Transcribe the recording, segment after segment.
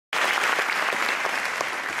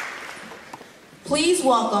Please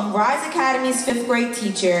welcome Rise Academy's 5th grade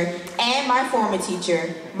teacher and my former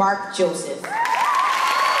teacher, Mark Joseph.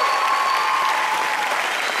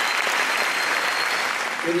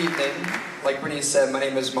 Good evening. Like Brittany said, my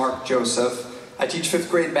name is Mark Joseph. I teach 5th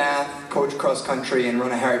grade math, coach cross country, and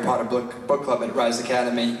run a Harry Potter book club at Rise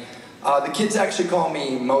Academy. The kids actually call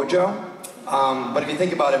me Mojo, but if you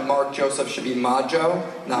think about it, Mark Joseph should be Majo,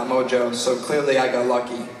 not Mojo, so clearly I got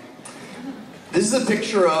lucky. This is a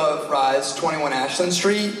picture of Rise, 21 Ashland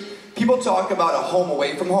Street. People talk about a home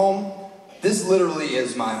away from home. This literally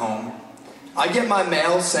is my home. I get my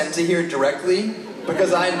mail sent to here directly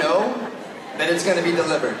because I know that it's going to be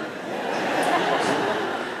delivered.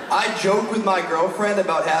 I joke with my girlfriend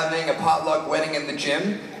about having a potluck wedding in the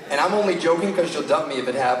gym, and I'm only joking because she'll dump me if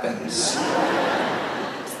it happens.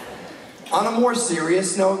 On a more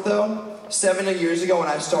serious note though, 7 years ago when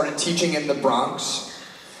I started teaching in the Bronx,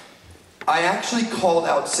 I actually called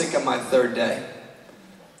out sick on my 3rd day.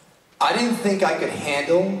 I didn't think I could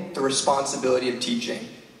handle the responsibility of teaching.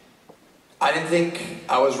 I didn't think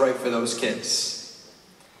I was right for those kids.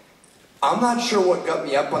 I'm not sure what got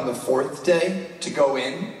me up on the 4th day to go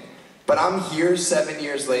in, but I'm here 7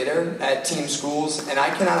 years later at Team Schools, and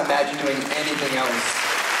I cannot imagine doing anything else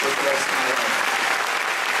with the rest of my life.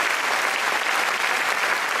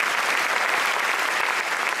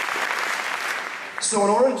 So in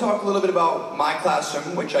order to talk a little bit about my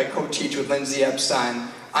classroom, which I co-teach with Lindsay Epstein,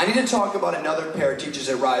 I need to talk about another pair of teachers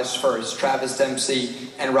at Rise first, Travis Dempsey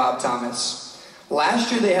and Rob Thomas. Last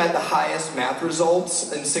year they had the highest math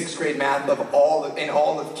results in 6th grade math in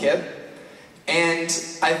all of KIPP. And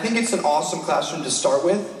I think it's an awesome classroom to start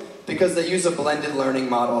with because they use a blended learning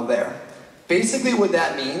model there. Basically what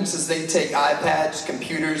that means is they take iPads,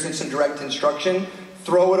 computers, and some direct instruction,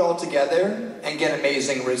 throw it all together, and get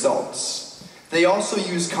amazing results. They also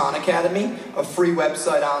use Khan Academy, a free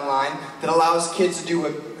website online that allows kids to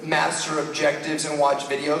do master objectives and watch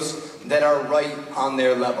videos that are right on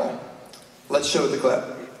their level. Let's show the clip.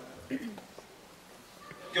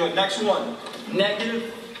 Good, next one.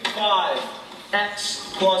 -5x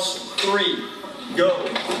 + 3. Go.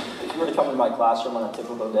 If you were to come into my classroom on a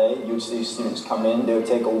typical day, you would see students come in, they would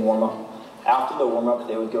take a warm-up. After the warm-up,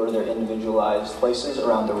 they would go to their individualized places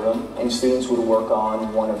around the room, and students would work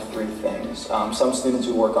on one of 3 things. Some students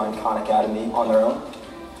would work on Khan Academy on their own,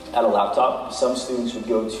 at a laptop. Some students would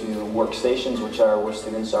go to workstations, which are where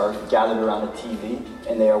students are gathered around a TV,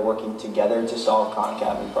 and they are working together to solve Khan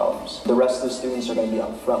Academy problems. The rest of the students are going to be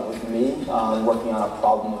up front with me, working on a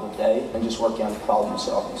problem of the day, and just working on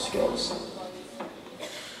problem-solving skills.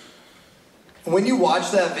 When you watch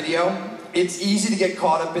that video, it's easy to get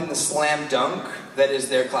caught up in the slam dunk that is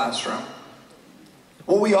their classroom.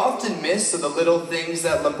 What we often miss are the little things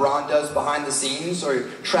that LeBron does behind the scenes, or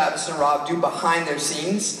Travis and Rob do behind their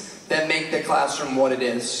scenes, that make their classroom what it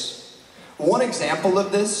is. One example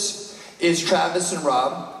of this is Travis and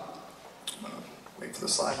Rob. Wait for the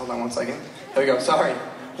slide, hold on one second. There we go, sorry.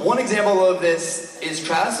 One example of this is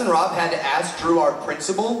Travis and Rob had to ask Drew, our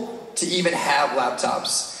principal, to even have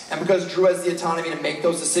laptops. And because Drew has the autonomy to make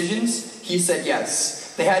those decisions, he said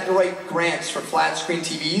yes. They had to write grants for flat screen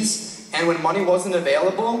TVs, and when money wasn't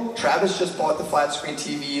available, Travis just bought the flat screen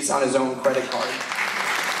TVs on his own credit card.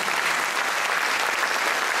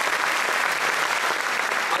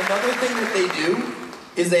 Another thing that they do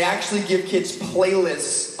is they actually give kids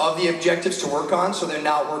playlists of the objectives to work on, so they're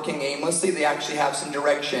not working aimlessly. They actually have some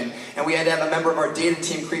direction. And we had to have a member of our data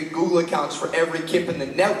team create Google accounts for every KIPP in the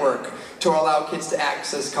network to allow kids to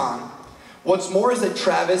access Khan. What's more is that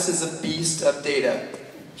Travis is a beast of data.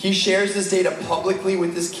 He shares this data publicly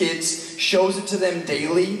with his kids, shows it to them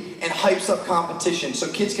daily, and hypes up competition so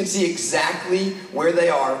kids can see exactly where they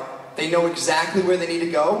are, they know exactly where they need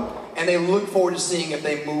to go, and they look forward to seeing if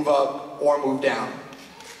they move up or move down.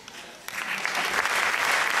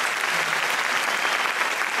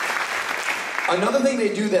 Another thing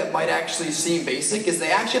they do that might actually seem basic is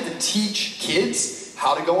they actually have to teach kids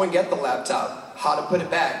how to go and get the laptop, how to put it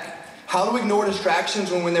back, how to ignore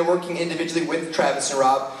distractions when they're working individually with Travis and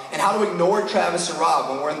Rob, and how to ignore Travis and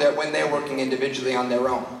Rob when they're working individually on their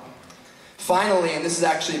own. Finally, and this is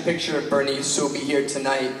actually a picture of Bernice, who will be here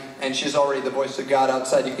tonight, and she's already the voice of God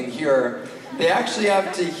outside, you can hear her. They actually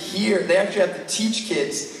have to teach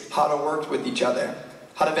kids how to work with each other,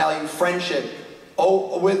 how to value friendship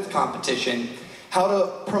with competition, how to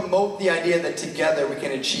promote the idea that together we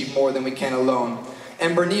can achieve more than we can alone.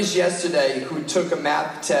 And Bernice yesterday, who took a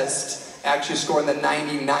math test, actually scored in the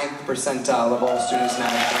 99th percentile of all students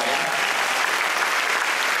nationally.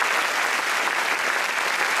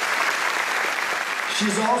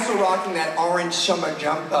 She's also rocking that orange summer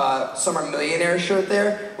millionaire shirt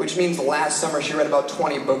there, which means last summer she read about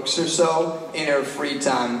 20 books or so in her free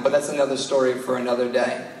time, but that's another story for another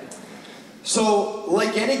day. So,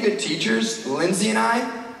 like any good teachers, Lindsay and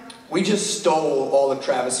I, we just stole all of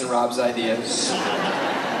Travis and Rob's ideas.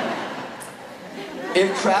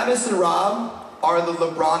 If Travis and Rob are the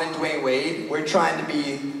LeBron and Dwayne Wade, we're trying to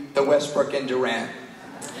be the Westbrook and Durant.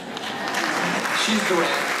 She's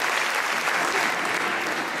Durant.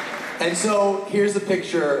 And so here's a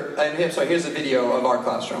picture, here's a video of our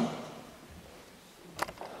classroom.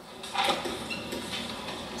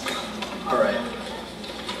 All right.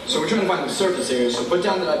 So we're trying to find the surface area. So put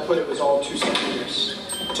down that I put it was all 2 centimeters.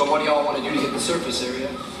 So what do y'all want to do to get the surface area?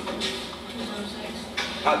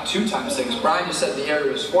 Not 2 times 6. Brian just said the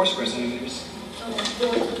area was 4 square centimeters.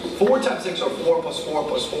 4 times 6 are 4 plus 4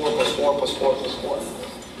 plus 4 plus 4 plus 4 plus 4.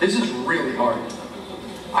 This is really hard.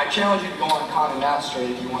 I challenge you to go on Common Master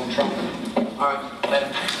if you want to try it. All right,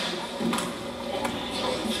 later.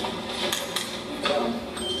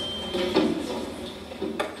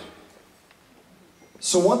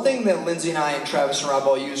 So one thing that Lindsay and I and Travis and Rob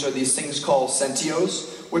all use are these things called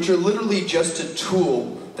Centos, which are literally just a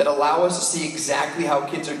tool that allow us to see exactly how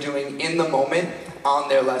kids are doing in the moment on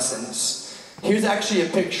their lessons. Here's actually a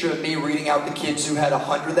picture of me reading out the kids who had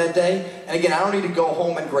 100 that day. And again, I don't need to go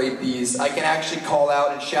home and grade these. I can actually call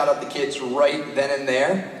out and shout out the kids right then and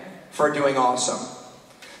there for doing awesome.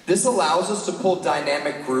 This allows us to pull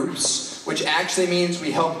dynamic groups, which actually means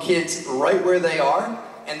we help kids right where they are,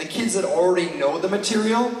 and the kids that already know the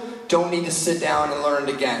material don't need to sit down and learn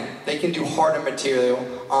it again. They can do harder material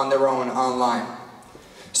on their own online.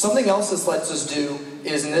 Something else this lets us do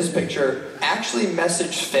is, in this picture, actually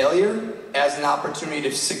message failure as an opportunity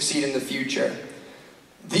to succeed in the future.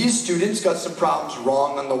 These students got some problems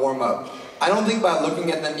wrong on the warm-up. I don't think by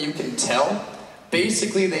looking at them you can tell.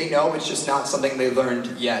 Basically, they know it's just not something they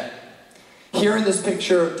learned yet. Here in this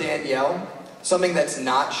picture of Danielle, something that's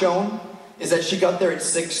not shown is that she got there at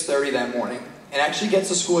 6:30 that morning and actually gets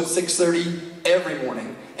to school at 6:30 every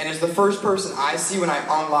morning, and is the first person I see when I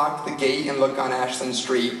unlock the gate and look on Ashland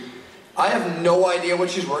Street. I have no idea what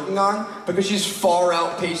she's working on because she's far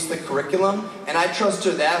outpaced the curriculum, and I trust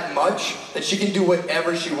her that much that she can do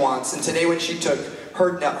whatever she wants. And today when she took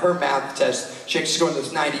her math test, she actually scored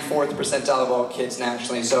this 94th percentile of all kids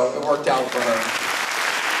nationally, so it worked out for her.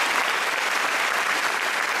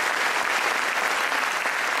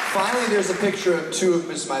 Finally, there's a picture of 2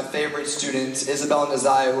 of my favorite students, Isabel and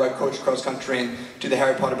Isaiah, who I coach cross country and do the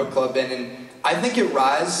Harry Potter book club in. And I think at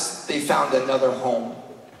Rise, they found another home.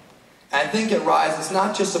 And I think at Rise, it's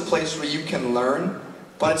not just a place where you can learn,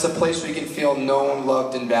 but it's a place where you can feel known,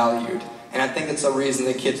 loved, and valued. And I think it's a reason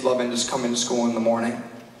that kids love and just come into school in the morning.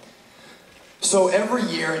 So every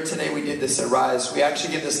year, and today we did this at Rise, we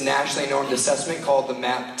actually give this nationally normed assessment called the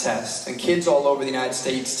MAP test. And kids all over the United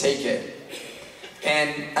States take it.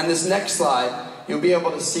 And on this next slide, you'll be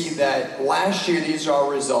able to see that last year these are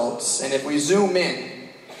our results. And if we zoom in,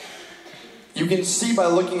 you can see by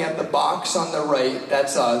looking at the box on the right,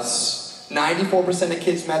 that's us. 94% of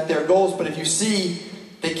kids met their goals, but if you see,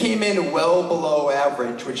 they came in well below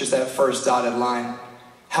average, which is that first dotted line.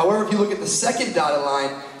 However, if you look at the second dotted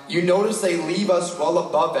line, you notice they leave us well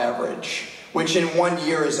above average, which in 1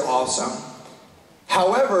 year is awesome.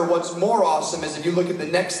 However, what's more awesome is if you look at the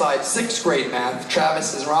next slide, 6th grade math,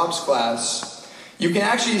 Travis and Rob's class, you can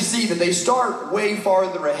actually see that they start way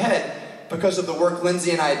farther ahead because of the work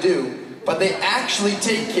Lindsay and I do, but they actually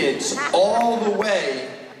take kids all the way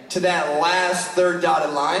to that last third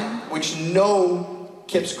dotted line, which no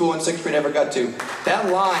KIPP school in 6th grade ever got to. That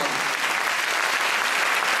line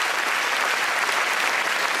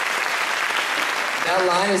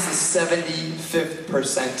is the 75th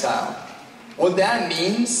percentile. What that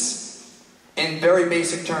means, in very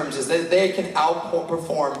basic terms, is that they can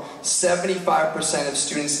outperform 75% of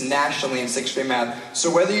students nationally in 6th grade math.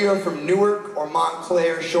 So whether you're from Newark or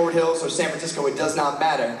Montclair, Short Hills, or San Francisco, it does not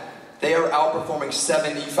matter. They are outperforming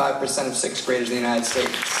 75% of 6th graders in the United States.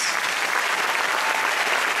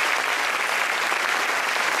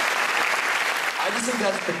 I just think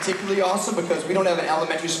that's particularly awesome because we don't have an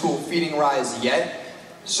elementary school feeding Rise yet.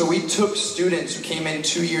 So we took students who came in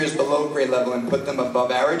 2 years below grade level and put them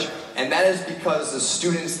above average, and that is because the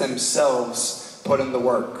students themselves put in the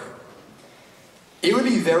work. It would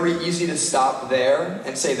be very easy to stop there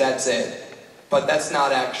and say that's it, but that's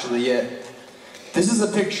not actually it. This is a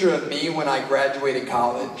picture of me when I graduated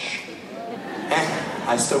college.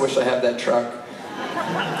 I still wish I had that truck.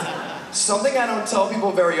 Something I don't tell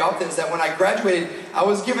people very often is that when I graduated, I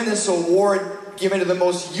was given this award given to the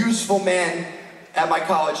most useful man at my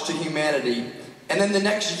college to humanity. And then the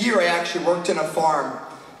next year I actually worked in a farm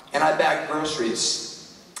and I bagged groceries.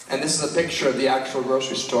 And this is a picture of the actual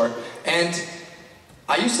grocery store. And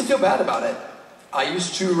I used to feel bad about it. I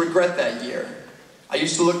used to regret that year. I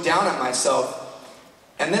used to look down at myself.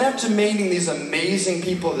 And then after meeting these amazing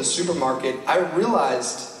people at the supermarket, I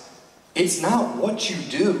realized it's not what you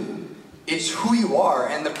do, it's who you are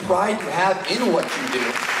and the pride you have in what you do.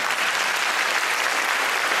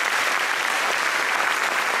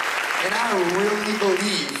 And I really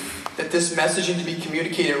believe that this message needs to be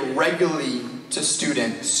communicated regularly to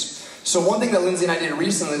students. So one thing that Lindsay and I did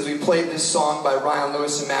recently is we played this song by Ryan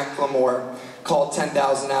Lewis and Macklemore called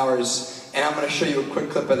 10,000 Hours, and I'm going to show you a quick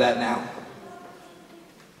clip of that now.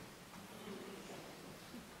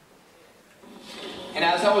 And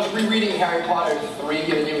as I was rereading Harry Potter 3,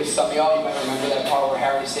 giving you with some of y'all, you might remember that part where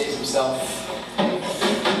Harry saves himself.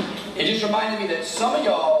 It just reminded me that some of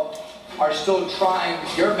y'all are still trying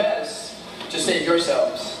your best to save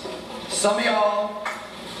yourselves. Some of y'all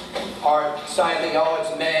are deciding, oh,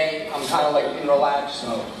 it's May, I'm kind of like in relaxed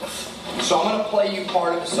mode. So I'm going to play you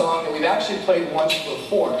part of the song that we've actually played once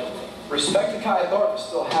before. Respect to KIPP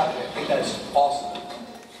still have it. I think that's awesome.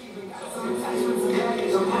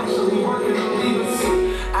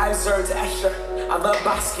 I observed Escher, I love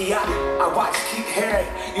Basquiat, I watch Keith Haring.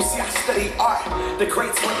 You see, I study art. The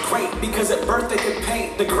greats weren't great because at birth they could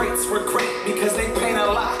paint. The greats were great because they paint a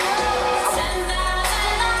lot. 10,000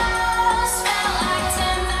 hours felt like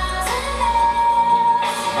 10,000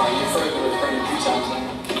 You've heard the refrain a few times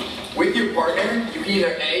now. With your partner, you can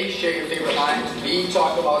either A, share your favorite lines, B,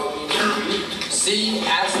 talk about what it means to you, C,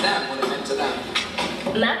 ask them what it meant to them.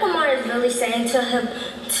 Macklemore is really saying to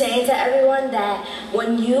everyone that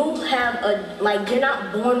when you have you're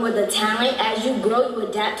not born with a talent. As you grow, you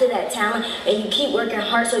adapt to that talent and you keep working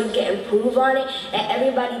hard so you can improve on it. And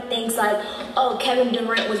everybody thinks like, oh, Kevin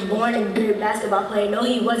Durant was born a good basketball player. No,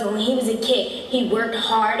 he wasn't. When he was a kid, he worked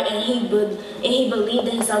hard and he believed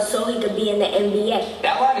in himself so he could be in the NBA.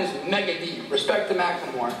 That line is mega deep. Respect to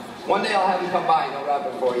Macklemore. One day I'll have him come by and he'll rap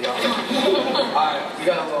it for you. Alright, we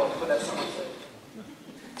got a little, put that somewhere.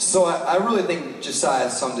 So I really think Josiah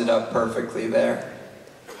summed it up perfectly there.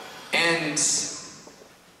 And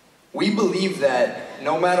we believe that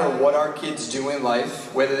no matter what our kids do in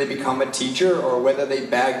life, whether they become a teacher or whether they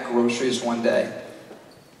bag groceries one day,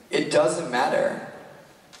 it doesn't matter.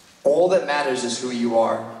 All that matters is who you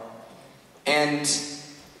are. And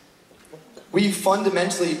we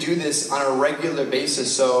fundamentally do this on a regular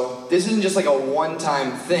basis, so this isn't just like a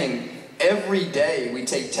one-time thing. Every day we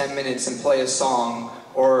take 10 minutes and play a song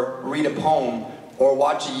or read a poem, or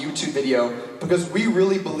watch a YouTube video, because we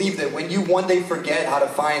really believe that when you one day forget how to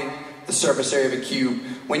find the surface area of a cube,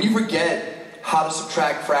 when you forget how to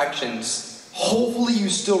subtract fractions, hopefully you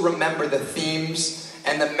still remember the themes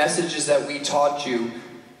and the messages that we taught you.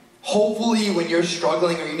 Hopefully when you're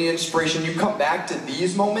struggling or you need inspiration, you come back to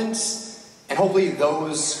these moments, and hopefully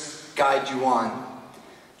those guide you on.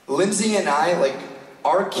 Lindsay and I,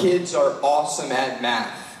 our kids are awesome at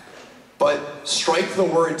math. But strike the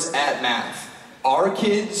words at math. Our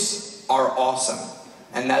kids are awesome.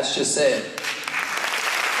 And that's just it.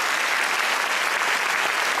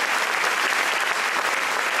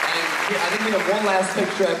 And I think we have one last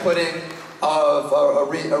picture I put in of a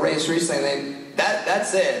race recently. And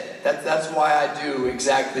that's it. That's why I do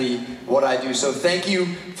exactly what I do. So thank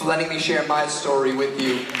you for letting me share my story with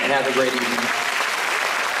you. And have a great evening.